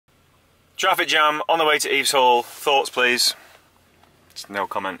Traffic jam on the way to Eaves Hall. Thoughts, please? Just no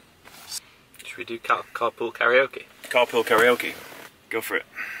comment. Should we do carpool karaoke? Carpool karaoke. Go for it.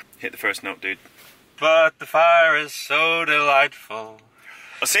 Hit the first note, dude. But the fire is so delightful.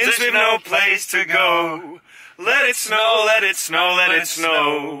 Since we've no place to go, let it snow, let it snow, let it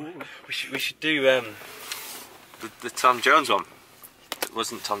snow. We should do the Tom Jones one. It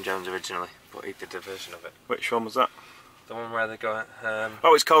wasn't Tom Jones originally, but he did a version of it. Which one was that? The one where they go.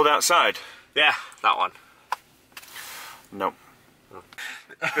 Oh, it's cold outside. Yeah, that one. No.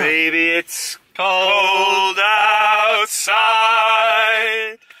 Baby, it's cold outside.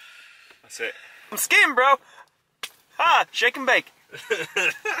 That's it. I'm skiing, bro. Ah, shake and bake. Through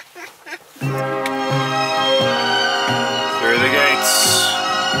the gates.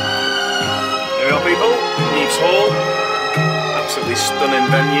 There we are, people. Eaves Hall. Absolutely stunning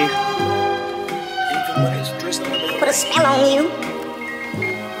venue. Even when it's drizzling a bit. Put a spell on you.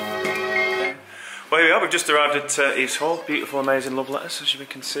 Well, here we are. We've just arrived at Eaves Hall. Beautiful, amazing love letters, as we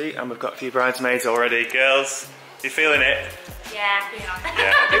can see, and we've got a few bridesmaids already. Girls, you feeling it? Yeah, you know.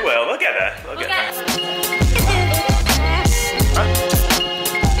 Yeah, they will. We'll get there. We'll get there.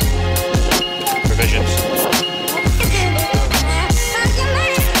 Provisions.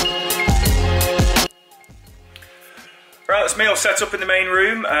 Right, that's me all set up in the main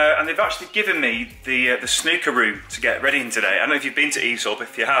room, and they've actually given me the snooker room to get ready in today. I don't know if you've been to Eaves Hall, but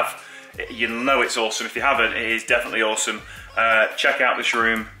if you have, you'll know it's awesome. If you haven't, it is definitely awesome. Check out this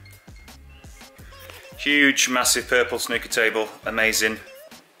room. Huge, massive purple snooker table, amazing.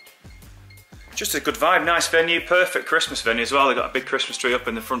 Just a good vibe, nice venue, perfect Christmas venue as well. They've got a big Christmas tree up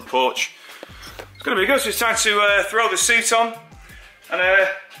in the front porch. It's going to be good, so it's time to throw the suit on and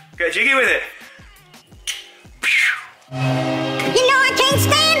get jiggy with it. You know I can't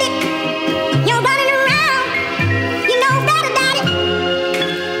stand it. You're running around. You know that about it.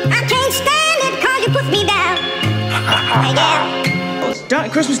 I can't stand it cause you put me down. Yeah.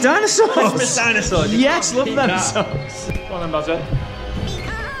 Christmas dinosaurs! Christmas dinosaurs! Yes, love them songs. Go on then, Bazzer.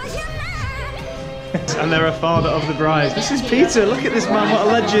 And they're a father of the bride. This is Peter, look at this man, what a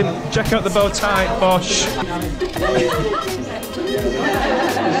legend. Check out the bow tie, Bosh.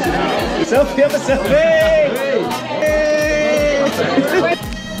 Selfie on the selfie!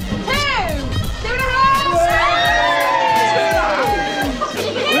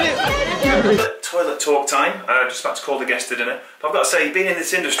 Toilet talk time. Just about to call the guests to dinner. But I've got to say, being in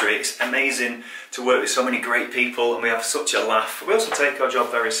this industry, it's amazing to work with so many great people and we have such a laugh. We also take our job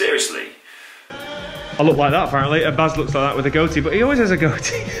very seriously. I look like that apparently, and Baz looks like that with a goatee, but he always has a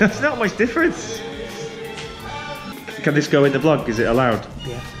goatee. There's not much difference. Can this go in the vlog? Is it allowed?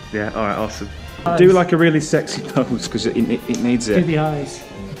 Yeah. Yeah, alright, awesome. Do like a really sexy pose, because it needs it. Do the eyes.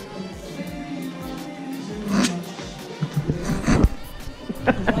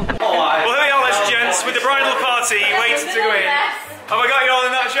 Well, here we are, ladies and gents, with the bridal party waiting to go in. Have I got you all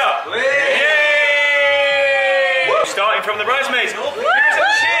in that shot? Yay! Starting from the bridesmaids. Give us a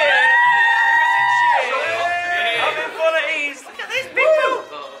cheer! Having fun at Eaves. Look at these people!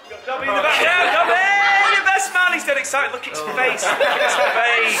 Dobby in the back. Yeah, Dobby! Your best man, he's dead excited. Look at his face. Look at his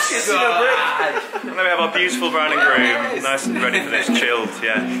face. And then we have our beautiful bride and groom. Nice and ready for this, chilled,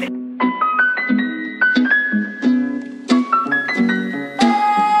 yeah.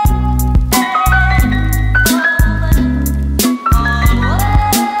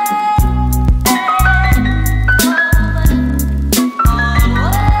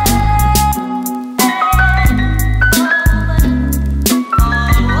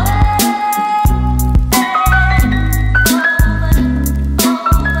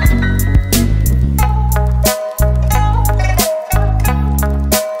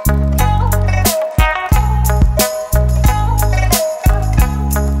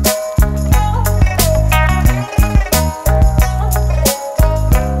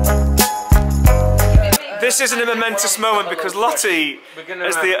 This isn't a momentous moment because Lottie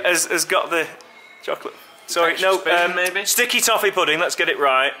has got the chocolate. Sorry, no, maybe? Sticky toffee pudding. Let's get it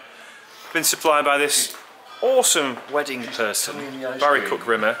right. Been supplied by this awesome wedding person, Barry Crook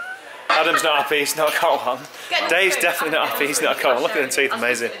Rimmer. Adam's not happy. He's not a cold one. Dave's definitely not happy. He's not a cold one. Look at them teeth,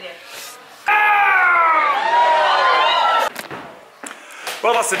 amazing.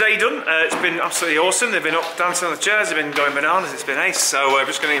 Well, that's the day done. It's been absolutely awesome. They've been up dancing on the chairs. They've been going bananas. It's been ace. So we're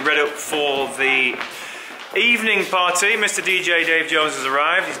just going to get ready up for the evening party. Mr. DJ Dave Jones has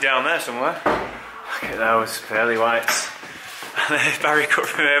arrived. He's down there somewhere. Look at those pearly whites. And there's Barry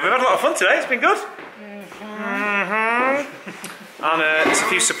Crook Rimmer. We've had a lot of fun today. It's been good. And there's a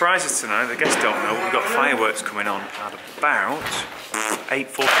few surprises tonight. The guests don't know. We've got fireworks coming on at about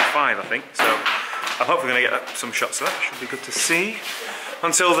 8:45, I think. So I hope we're going to get some shots of that. Should be good to see.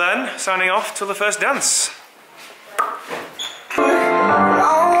 until then, signing off till the first dance.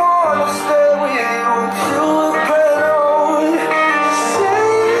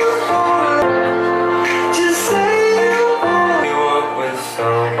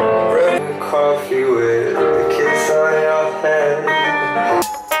 Coffee with the kiss on your head.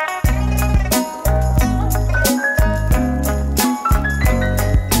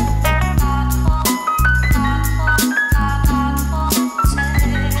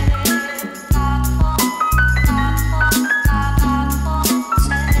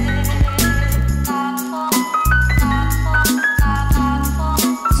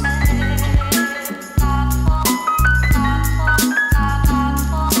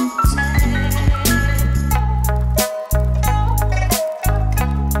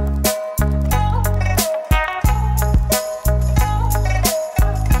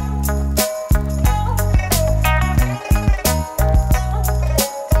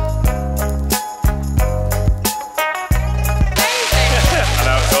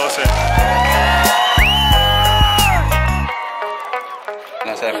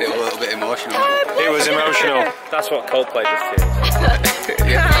 I feel a little bit emotional. It was emotional. That's what Coldplay just did.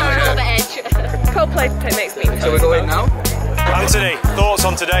 Coldplay makes me. So we're going now? Anthony, thoughts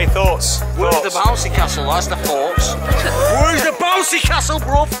on today? Thoughts? Where's the bouncy castle? That's the thoughts. Where's the bouncy castle,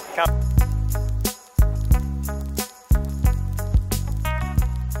 bruv?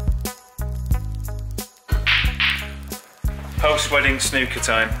 Post-wedding snooker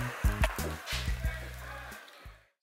time.